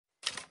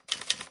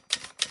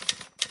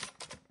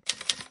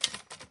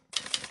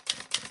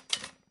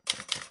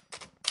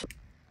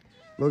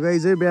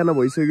guys है बिहान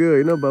भइसक्यो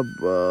होइन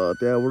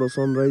त्यहाँबाट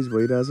सनराइज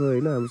भइरहेछ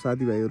होइन हाम्रो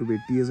साथीभाइहरू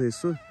भेटिएछ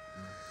यसो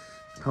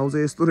ठाउँ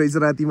चाहिँ यस्तो रहेछ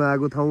रातिमा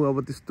आएको ठाउँ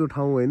अब त्यस्तो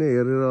ठाउँ होइन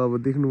हेरेर अब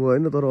देख्नुभयो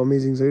होइन तर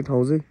अमेजिङ छ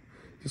ठाउँ चाहिँ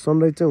त्यो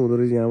सनराइज चाहिँ हुँदो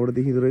रहेछ यहाँबाट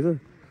देखिँदो रहेछ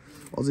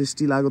अझै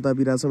स्टिल आगो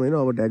तापिरहेछ होइन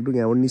अब ढ्याकढुक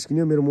यहाँबाट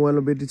निस्किन्यो मेरो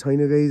मोबाइलमा ब्याट्री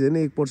छैन गाइज होइन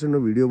 1%मा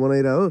भिडियो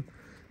बनाइरह हो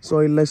सो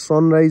अहिलेलाई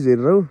सनराइज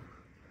हेरेर हौ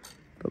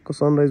टक्क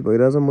सनराइज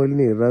भइरहेछ मैले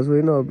नि हेरिरहेको छु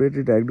होइन अब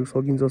ब्याट्री ढ्याकढुक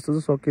सकिन्छ जस्तो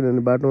चाहिँ सकिएन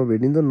भने बाटोमा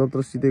भेटिन्छ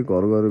नत्र सिधै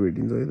घर गएर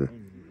भेटिन्छ है त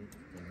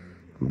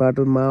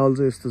बाटो माहौल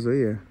चाहिँ यस्तो छ है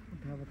यहाँ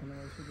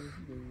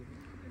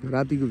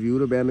रातिको भ्यू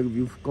र बिहानको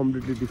भ्यू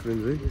कम्प्लिटली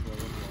डिफ्रेन्ट है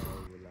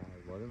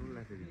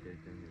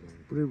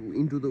पुरै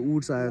इन्टु द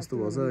वुड्स आए जस्तो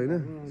भन्छ होइन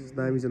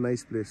दामी छ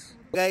नाइस प्लेस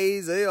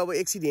गाइज है अब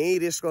एकछिन यहीँ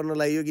रेस्ट गर्न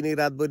लाग्यो किनकि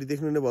रातभरि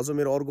देख्नु नै भन्छ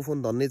मेरो अर्को फोन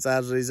धन्नै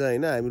चार्ज रहेछ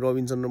होइन हामी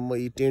रबिन्सन र म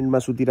यी टेन्टमा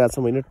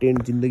सुतिरहेछौँ होइन टेन्ट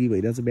जिन्दगी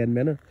भइरहेछ बिहान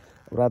बिहान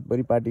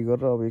रातभरि पार्टी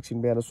गरेर अब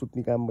एकछिन बिहान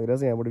सुत्ने काम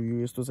भइरहेछ यहाँबाट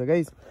भ्यू यस्तो छ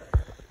गाइज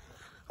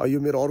यो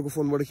मेरो अर्को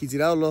फोनबाट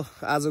खिचिरह ल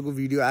आजको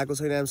भिडियो आएको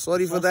छैन आइएम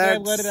सरी फर द्याट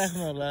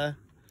गरिराख्नु होला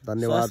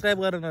धन्यवाद सब्स्क्राइब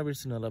गर्न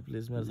नबिर्सिनु होला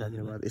प्लिज मेरो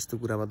धन्यवाद यस्तो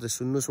कुरा मात्रै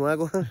सुन्नुस्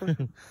उहाँको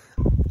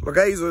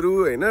गाइजहरु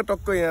हैन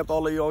टक्क यहाँ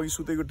तल यो अघि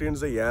सुतेको टेन्ट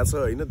चाहिँ यहाँ छ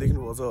हैन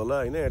देख्नुभएको छ होला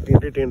हैन यहाँ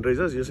टेन्टै टेन्ट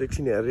रहेछ यो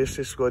एकछिन यहाँ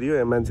रेस्ट गरियो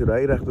यहाँ मान्छेहरु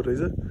आइराख्दो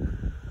रहेछ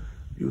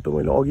यो त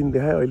मैले अघि नि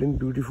देखाएँ अहिले नि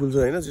ब्युटिफुल छ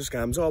हैन जस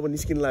घाम छ अब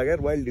निस्किन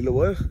लाग्यो वाइल ढिलो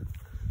भयो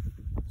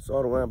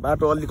सर उहाँ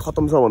बाटो अलि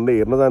खतम छ भन्दै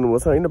हेर्न जानुभएको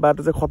छ हैन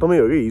बाटो चाहिँ खतमै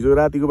हो कि हिजो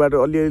रातिको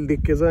बाटो अलि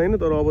देखेछ हैन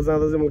तर अब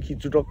जाँदा चाहिँ म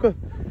खिच्छु टक्क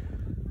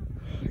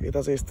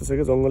यता चाहिँ यस्तो छ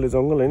के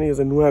जंगल हैन यो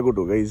चाहिँ नुवाकोट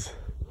हो guys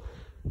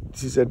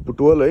this is at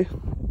Butwal है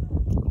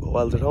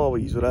भवाल छ ठाउँ अब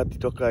हिजो राति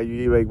टक्क आयो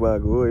यही बाइकमा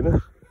आएको हो हैन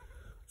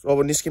सो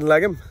अब निस्किन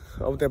लाग्यौँ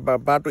अब त्यहाँ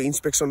बाटो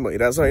इन्स्पेक्सन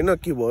भइरहेछ हैन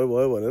के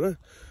भयो भनेर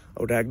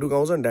अब ढ्याकढुक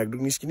आउँछ नि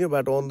ढ्याकढुक निस्किने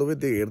बाटो अन द वे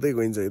त्यो हेर्दै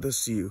गइन्छ है त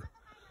सियो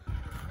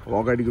अब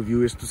अगाडिको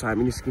भ्यू यस्तो छ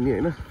हामी निस्किने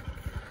हैन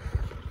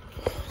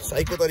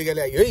साइकको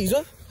तरिकाले आयो है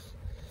हिजो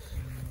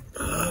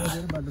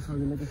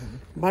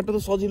बाटो त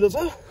सजिलो छ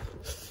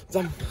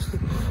जाम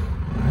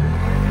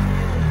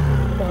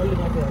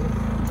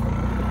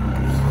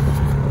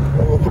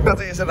खुट्टा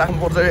चाहिँ यसरी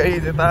राख्नुपर्छ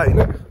यता होइन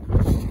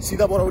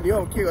सिधा बनाउने हो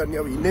अब के गर्ने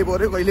अब हिँड्नै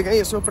पऱ्यो कहिले काहीँ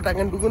यसो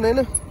पटाकान डुकुन होइन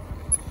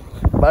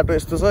बाटो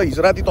यस्तो छ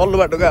हिजो राति तल्लो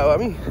बाटो गयो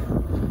हामी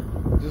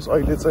जस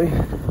अहिले चाहिँ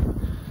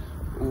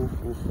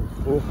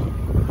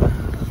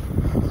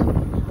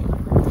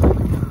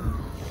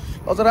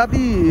अझ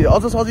राति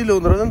अझ सजिलो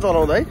हुँदो रहेछ नि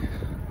चलाउँदा है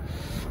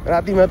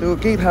रातिमा त्यो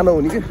केही थाहा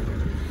नहुने कि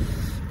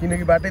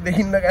किनकि बाटै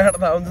देखिन्न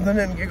कहाँबाट थाहा हुन्छ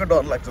नि अनि के को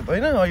डर लाग्छ त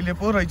होइन अहिले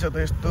पो रहेछ त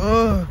यस्तो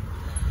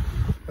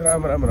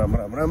राम राम राम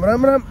राम राम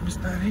राम राम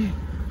बिस्तारी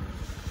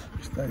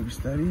बिस्तारी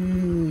बिस्तारी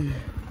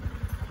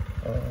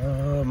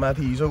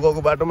माथि हिजो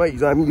गएको बाटोमा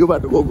हिजो हामी यो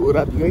बाटो गएको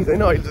राति गई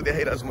छैन अहिले चाहिँ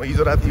देखाइरहेको छु म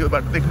हिजो राति यो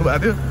बाटो देख्नु भएको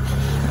थियो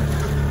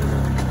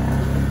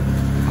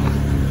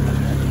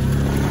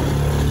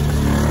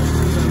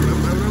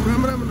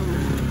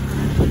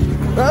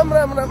राम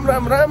राम राम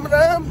राम राम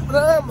राम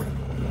राम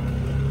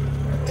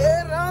ए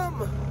राम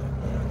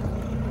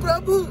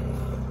प्रभु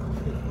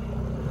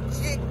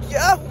ये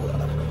क्या हुआ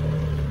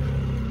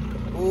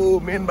ओ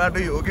मेन बाटो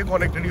यो हो कि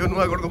कनेक्टेड यो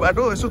नुवाकोटको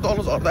बाटो यसो तल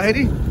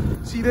झर्दाखेरि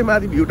सिधै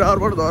माथि भ्यू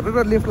टावरबाट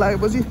झरेर लेफ्ट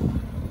लागेपछि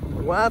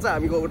वहाँ चाहिँ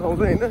हामी गएको ठाउँ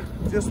चाहिँ होइन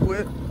त्यसको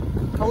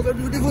ठाउँ चाहिँ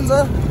ब्युटिफुल छ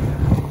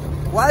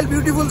वाइल्ड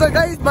ब्युटिफुल छ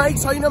गाइस माइक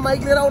छैन माइक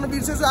लिएर आउनु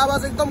बिर्सेछु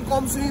आवाज एकदम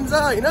कम सुनिन्छ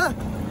होइन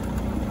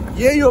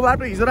यही हो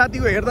बाटो हिजो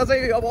रातिको हेर्दा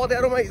चाहिँ अब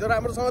अँध्यारोमा हिजो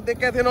राम्रोसँग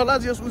देखाएको थिएन होला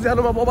जस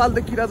उज्यालोमा बबाल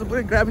देखिरहेको छ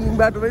पुरै ग्राभलिङ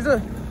बाटो रहेछ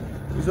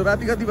हिजो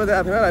राति कति बजे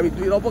आएको थिएन हामी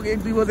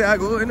 1-2 बजे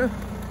आएको हो होइन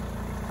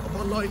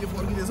बल्ल अहिले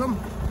फर्किँदैछौँ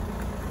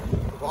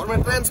घरमा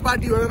ट्रान्स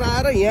पार्टी भनेर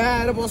आएर यहाँ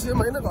आएर बस्यौँ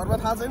होइन घरमा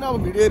थाहा छैन अब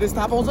भिडियो हेरेर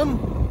थाहा पाउँछन्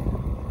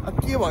अब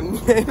के भन्ने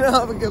होइन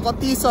अब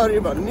कति सरी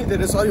भन्ने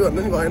धेरै सरी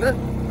भन्नु नि भएन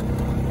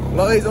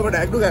लगाइ जब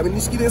ढ्याकढुक हामी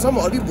निस्किँदैछौँ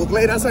अलिक भोक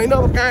लागिरहेछ होइन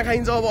अब कहाँ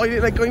खाइन्छ अब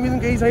अहिलेलाई कहीँ पनि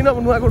केही छैन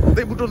अब नुवाकोट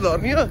हुँदै बुटोल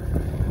झर्ने हो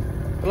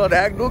ल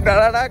ढ्याकढुक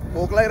डाँडाडाक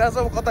भोक लागिरहेछ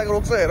अब कता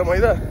रोक्छ हेर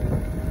मैले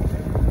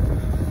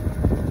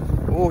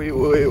ओए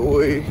ओए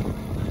ओए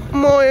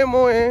मोए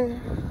मोए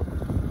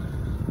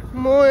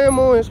मोए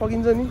मोए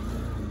सकिन्छ नि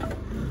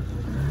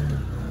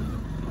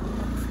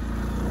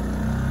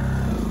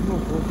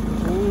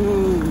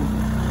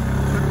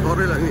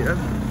डरै लाग्ने यार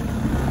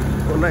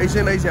नाइस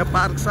यहाँ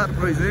पार्क सार्क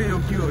रहेछ यो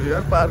के हो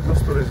यार पार्क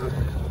जस्तो रहेछ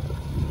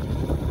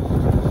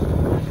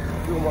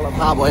त्यो मलाई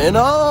थाहा भएन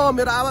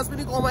मेरो आवाज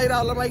पनि कमाइरह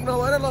होला माइक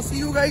नभएर ल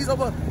सियु गाइस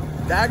अब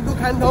ढ्याकढुक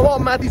खाने ठाउँमा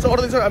अब माथि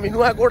चढ्दैछौँ हामी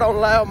नुवाकोट आउनु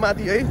लाग्यो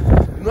माथि है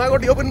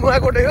नुवाकोट यो पनि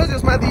नुवाकोटै हो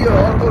जस माथि यो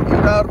अर्को भ्यू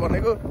टावर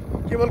भनेको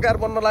केबल कार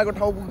बन्न लागेको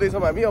ठाउँ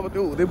पुग्दैछौँ हामी अब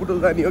त्यो हुँदै बुटोल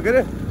जाने हो के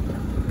अरे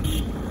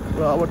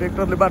र अब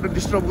ट्र्याक्टरले बाटो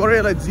डिस्टर्ब गर्यो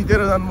यसलाई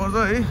जितेर जानुपर्छ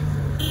है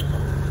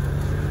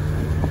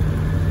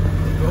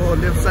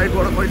लेफ्ट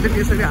साइडबाट कहिले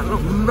त्यसरी हाल्नु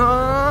हुन्न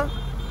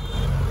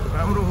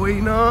राम्रो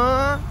होइन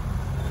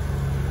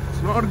इट्स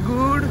नट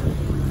गुड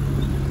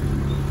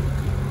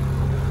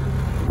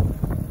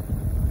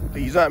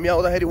हिजो हामी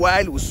आउँदाखेरि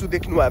वाइल्ड हुस्सु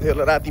देख्नु भएको थियो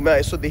होला रातिमा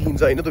यसो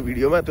देखिन्छ होइन त्यो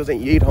भिडियोमा त्यो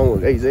चाहिँ यही ठाउँ हो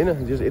गाइज होइन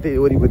जस यतै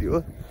वरिपरि हो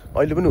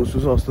अहिले पनि हुस्सु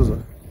छ जस्तो छ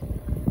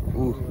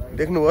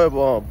देख्नुभयो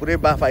पुरै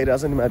बाफ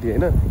आइरहेछ नि माथि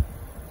होइन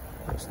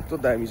यस्तो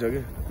दामी छ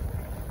कि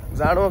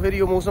जाडोमा फेरि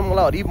यो मौसम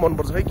मलाई हरिब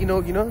मनपर्छ है किन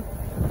हो किन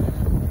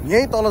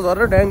यहीँ तल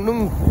झरेर ड्याङडुङ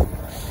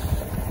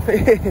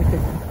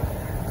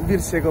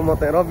बिर्सेको म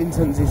त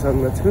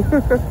रबिन्सनजीसँग छु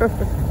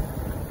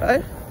है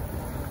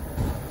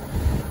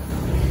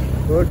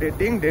हो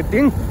डेटिङ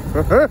डेटिङ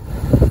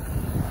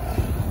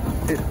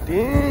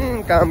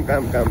डेटिङ काम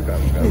काम काम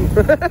काम काम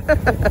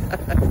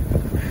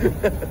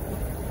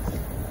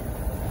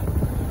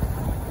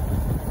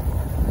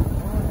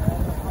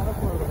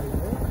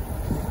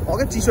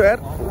ओके चिसो यार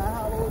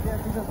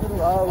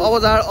अब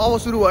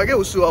सुरु भयो क्या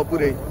उसु अब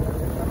पुरै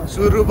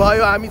सुरु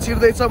भयो हामी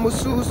छिर्दैछौँ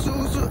उसु उसु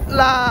उसु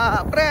ला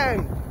प्र्याङ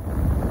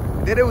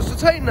धेरै उसु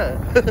छैन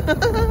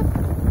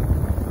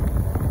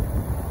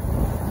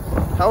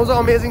ठाउँ चाहिँ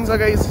अमेजिङ छ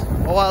गाइस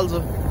बवाल छ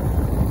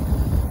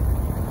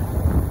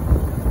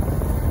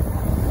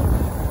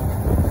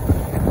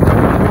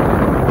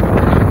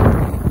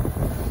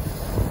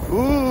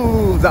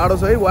जाडो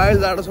छ है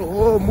वाइल्ड जाडो छ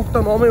हो मुख त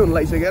नमै हुन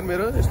लागिसक्यो यार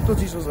मेरो यस्तो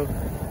चिसो छ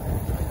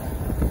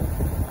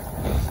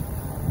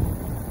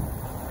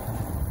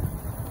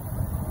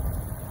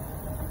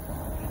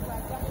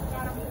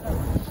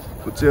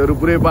फुच्चेहरू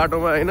पुरै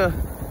बाटोमा होइन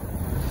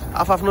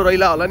आफ्नो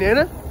रैला होला नि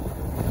होइन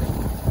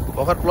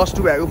भर्खर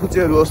 +2 भएको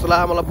फुच्चेहरू जस्तो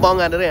लाग्यो मलाई बङ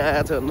हानेरै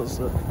आएको छ हेर्नुहोस्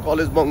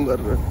कलेज बङ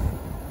गरेर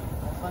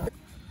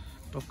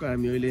टक्क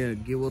हामी अहिले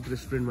गेवत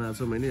रेस्टुरेन्टमा आएको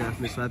छौँ होइन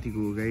आफ्नो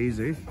साथीको गाइज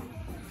है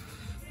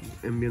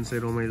एम्बियन्स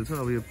चाहिँ रमाइलो छ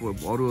अब यो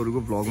अरूहरूको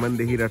भ्लगमा पनि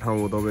देखिरहेको ठाउँ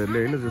हो तपाईँहरूले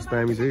होइन जस्तो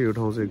हामी चाहिँ यो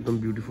ठाउँ चाहिँ एकदम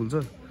ब्युटिफुल छ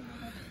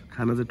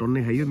खाना चाहिँ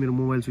टन्नै खाइयो मेरो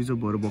मोबाइल स्विच अफ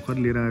भएर भर्खर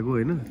लिएर आएको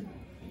होइन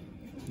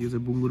यो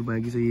चाहिँ बुङ्गुर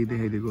बाँकी चाहिँ यही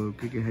देखाइदिएको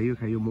के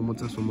खाइयो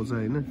मोमोचा सोमोचा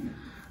होइन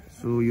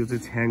सो यो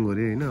चाहिँ छ्याङ हो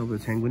अरे होइन अब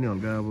छ्याङ पनि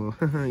हल्का अब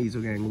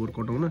हिजोको ह्याङओभर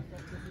कटाउन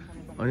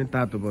अनि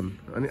तातोपन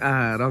अनि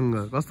रङ्ग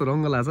कस्तो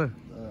रङ्ग लाग्छ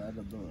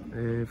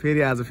ए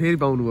फेरि आज फेरि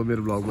पाउनुभयो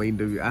मेरो भ्लगमा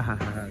इन्टरभ्यू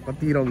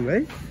कति रङ्ग है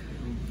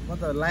म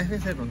त लाइफै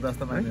सेट हुन्छ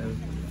जस्तो मान्छेहरू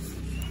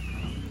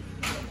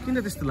किन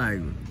त्यस्तो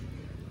लागेको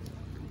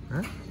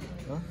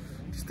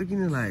त्यस्तो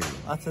किन लागेको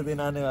अच्छा दिन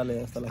आनेवाले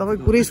जस्तो लाग्छ तपाईँ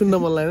पुरै सुन्न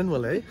मन लाग्यो नि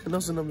मलाई है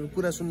नसुन्न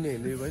पुरा सुन्ने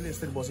हेर्ने होइन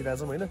यसरी बसिरहेको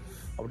छौँ होइन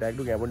अब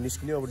ढाकढुक यहाँबाट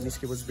निस्किने अब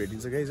निस्केपछि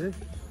भेटिन्छ गाइस है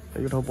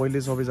यो ठाउँ पहिले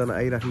सबैजना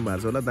आइराख्नु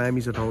भएको छ होला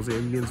दामी छ ठाउँ चाहिँ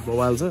एम्बियन्स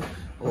बवाल छ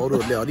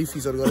अरूहरूले हरि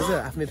फिचर गरेछ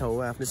आफ्नै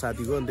ठाउँमा आफ्नै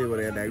साथीको अनि त्यही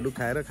भएर यहाँ ढाकढुक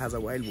खाएर खाजा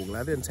वाइल्ड भोक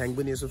लाग्थ्यो अनि छ्याङ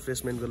पनि यसो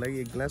फ्रेसमेन्टको लागि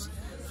एक ग्लास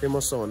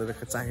फेमस छ भनेर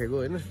चाखेको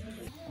होइन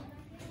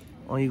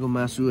अहिलेको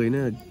मासु होइन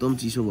एकदम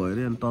चिसो भयो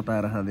अरे अनि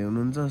तताएर खाँदै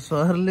हुनुहुन्छ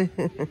सरले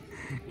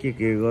के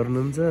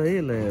गर्नुहुन्छ है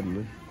ल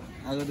हेर्नु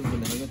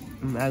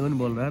आगो नि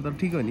बोल्दा तर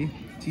ठिक हो नि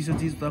चिसो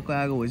चिज टक्क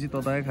आगो भएपछि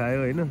तताए खायो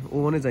होइन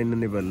ओभनै चाहिन्न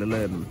नेपालीले ल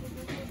हेर्नु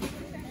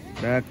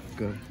ढ्याक्क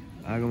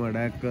आगोमा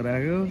ढ्याक्क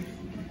राख्यो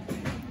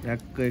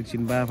ढ्याक्क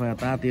एकछिन बाफा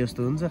ताते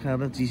जस्तो हुन्छ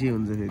खाँदा चिसै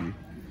हुन्छ फेरि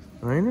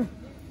होइन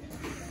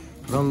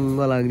रङ्ग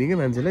लाग्ने क्या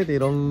मान्छेलाई त्यही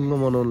रङ्ग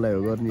मनाउनुलाई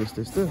हो गर्ने यस्तो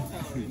यस्तो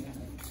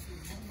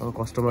अब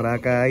कस्टमर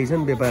आएका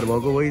आइछन् व्यापार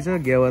भएको भइछ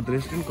गेवात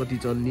रेस्टुरेन्ट कति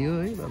चल्ने हो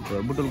है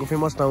बुटोलको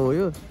फेमस ठाउँ हो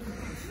यो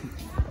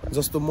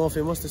जस्तो म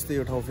फेमस त्यस्तै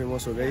यो ठाउँ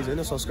फेमस हो गाइज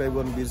होइन सब्सक्राइब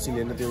गर्नु बिर्सिने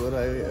होइन त्यो भएर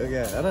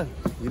क्या होइन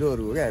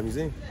हिरोहरू हो क्या हामी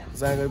चाहिँ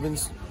जहाँ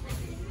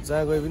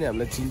गए पनि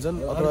हामीलाई चिन्छन्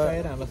अथवा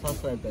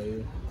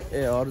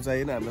ए अरू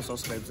चाहिएन हामीलाई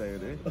सब्सक्राइब चाहियो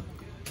अरे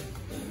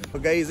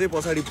गाई चाहिँ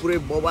पछाडि पुरै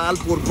बवाल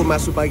पोर्कको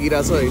मासु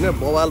पाकिरहेछ होइन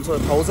बवाल छ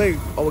ठाउँ चाहिँ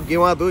अब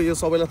गेवात हो यो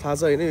सबैलाई थाहा छ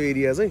होइन यो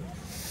एरिया चाहिँ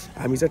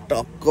हामी चाहिँ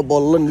टक्क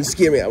बल्ल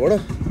निस्कियौँ यहाँबाट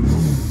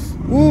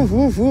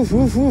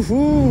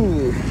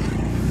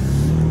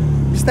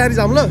बिस्तारै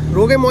जाऊँ ल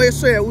रोगेँ म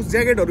यसो उस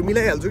ज्याकेटहरू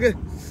मिलाइहाल्छु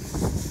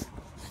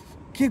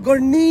के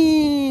गर्ने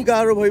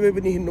गाह्रो भए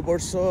पनि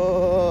हिँड्नुपर्छ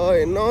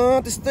होइन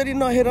त्यस्तरी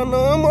नहेर न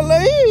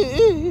मलाई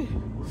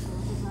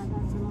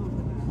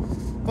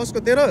कसको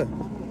तेरो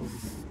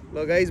ल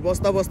गाइज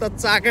बस्दा बस्दा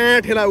चाका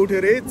ठेला उठ्यो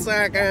रे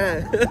चाका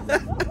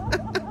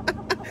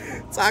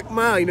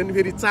चाकमा होइन नि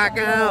फेरि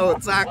चाका हो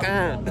चाका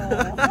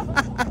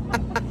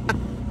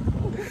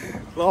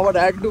अब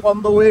ढाकढुक on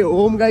the way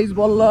home guys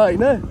बल्ल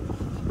होइन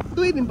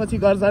 2 दिनपछि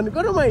घर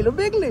जानुको रमाइलो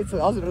बेग्लै छ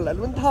हजुरहरूलाई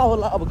पनि थाहा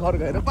होला अब घर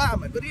गएर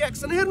पामाको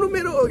रियाक्सन हेर्नु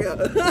मेरो हो क्या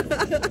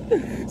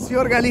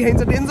स्योर गाली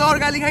खाइन्छ डेन्जर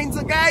गाली खाइन्छ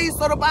गाइस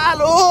तर बाल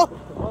हो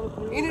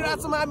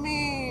हिँडिरहेको छौँ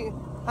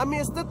हामी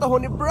यस्तै त हो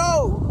नि ब्रो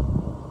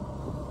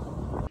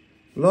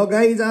ल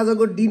गाइज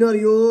आजको डिनर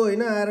यो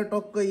होइन आएर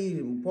टक्कै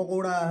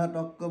पकौडा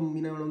टक्क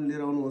मिना म्याडम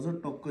लिएर आउनुभएको छ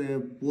टक्क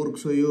यहाँ पोर्क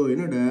छ यो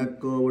होइन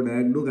ढ्याक्क अब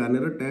ढ्याकढुक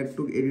हानेर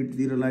ट्याकटुक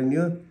एडिटतिर लाग्ने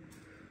हो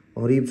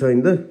हरिब छ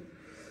नि त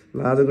ल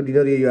आजको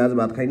डिनर यही आज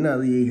भात खाइन्न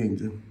आज यही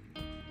खाइन्छु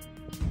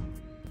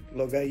ल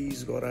गाइज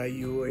घर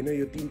आइयो होइन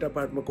यो 3टा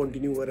पार्टमा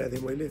कन्टिन्यू गरेको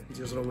थिएँ मैले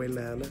जस रमाइलो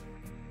लाग्यो होला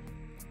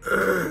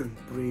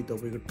पुरै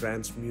तपाईँको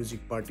ट्रान्स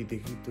म्युजिक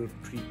पार्टीदेखि त्यो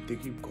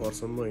ट्रिपदेखि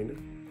घरसम्म होइन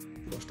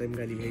फर्स्ट टाइम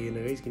गाली खाइएन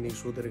गाइज किनकि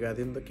सोधेर गएको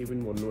थिएँ नि त केही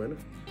पनि भन्नु होइन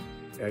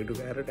ट्याकटुक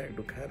आएर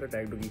ट्याकटुक खाएर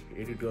ट्याकटुक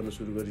एडिट गर्न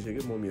सुरु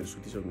गरिसक्यो मम्मीहरू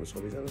सुतिसक्नु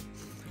सबैजना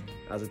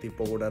आज त्यो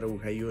पकौडा र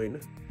उखाइयो होइन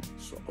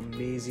सो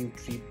अमेजिङ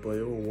ट्रिप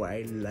भयो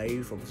वाइल्ड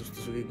लाइफ अब जस्तो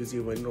सुकेको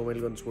चाहिँ भयो भने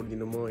रमाइलो गर्न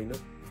छोड्दिनँ म होइन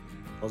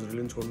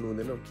हजुरले पनि छोड्नु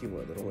हुँदैन के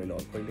भयो त रमाइलो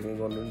कहिले काहीँ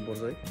गर्नु पनि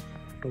पर्छ है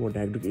र म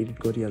ढाकढुक एडिट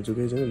गरिहाल्छु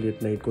केही छैन लेट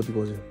नाइट कति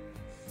बज्यो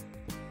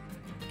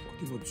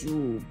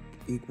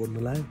 1 बज्न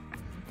लाग्यो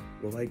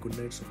by good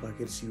night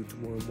सपाकेर C you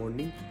tomorrow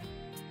morning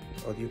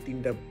यो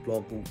 3टा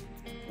ब्लग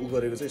उ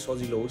गरेको चाहिँ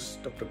सजिलो होस्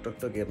टक टक टक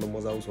टक हेर्न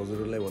मजा आओस्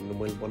हजुरहरूलाई भन्नु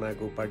मैले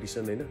बनाएको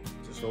पार्टिसन हैन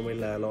रमाइलो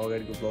लाग्यो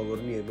अगाडिको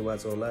ब्लगहरु नि हेर्नु भएको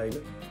छ होला हैन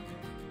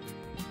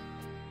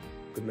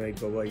गुड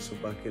नाइट बाई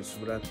सपाकेर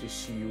शुभरात्रि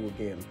C you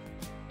again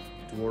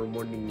tomorrow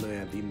morning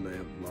नयाँ दिन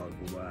नयाँ blog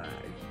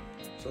by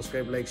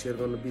subscribe like share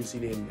गर्न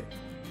बिर्सिने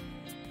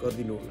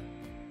गरिदिनु होला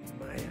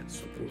माया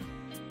सपोर्ट